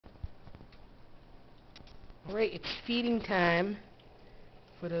Alright, it's feeding time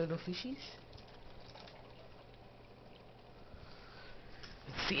for the little fishies.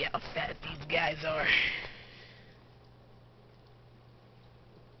 Let's see how fat these guys are.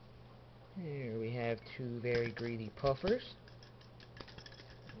 Here we have two very greedy puffers.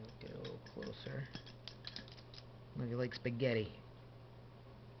 Get a little closer. Maybe like spaghetti.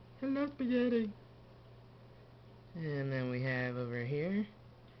 Hello, spaghetti. And then we have over here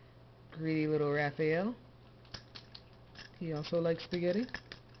greedy little Raphael. He also likes spaghetti.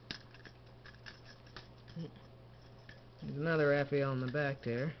 There's another Raphael in the back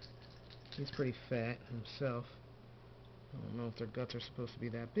there. He's pretty fat himself. I don't know if their guts are supposed to be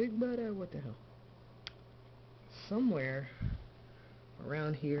that big, but what the hell. Somewhere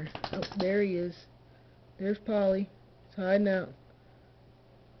around here. Oh, there he is. There's Polly. He's hiding out.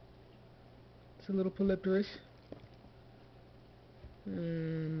 It's a little polypterus.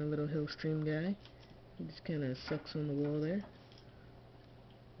 And the little hill stream guy. He just kind of sucks on the wall there.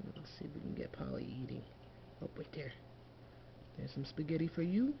 Let's see if we can get Polly eating. Oh, wait there. There's some spaghetti for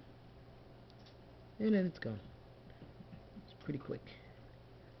you. And then it's gone. It's pretty quick.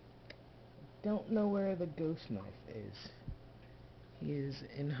 Don't know where the ghost knife is. He is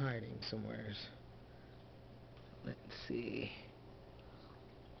in hiding somewheres. Let's see.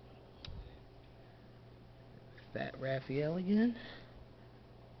 Fat Raphael again.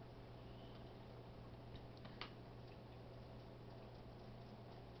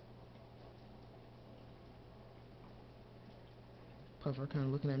 Puffer kind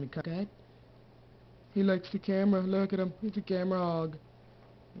of looking at me cockeyed. He likes the camera. Look at him. He's a camera hog.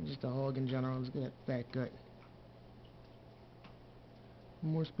 He's just a hog in general. Look at that fat gut.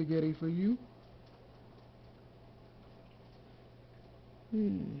 More spaghetti for you.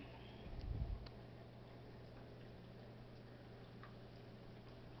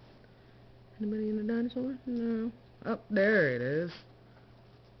 Anybody in the dinosaur? No. Oh, there it is.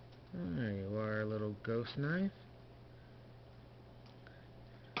 There you are, little ghost knife.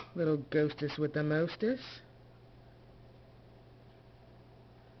 Little ghostess with the mostess.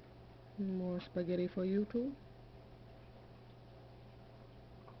 More spaghetti for you too.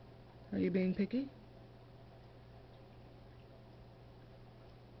 Are you being picky?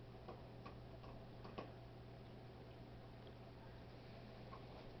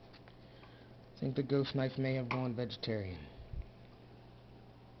 I think the ghost knife may have gone vegetarian.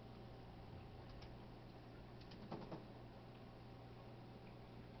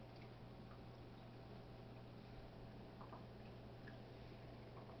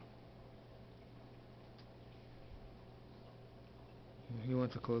 He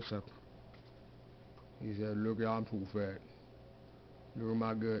wants a close-up. He said, look, I'm too fat. Look at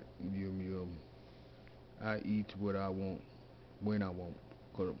my gut. Yum, yum. I eat what I want, when I want,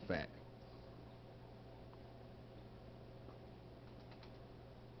 because I'm fat.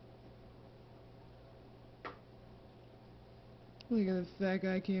 Look at this fat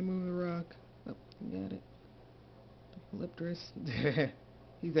guy, can't move the rock. Oh, got it. Polypterus.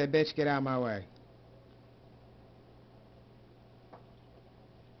 He said, bitch, get out of my way.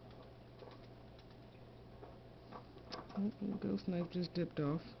 Oh, the ghost knife just dipped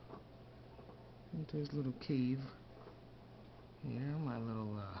off into his little cave. Here, my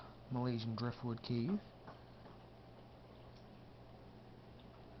little Malaysian driftwood cave.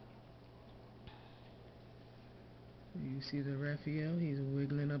 You see the Raphael, he's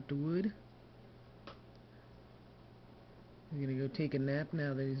wiggling up the wood. He's gonna go take a nap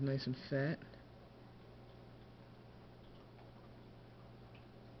now that he's nice and fat.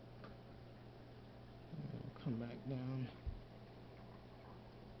 I'll come back down.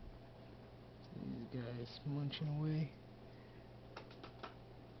 These guys munching away.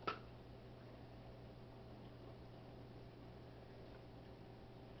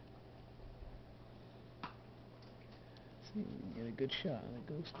 See if we can get a good shot on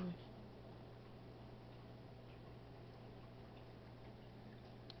the ghost knife.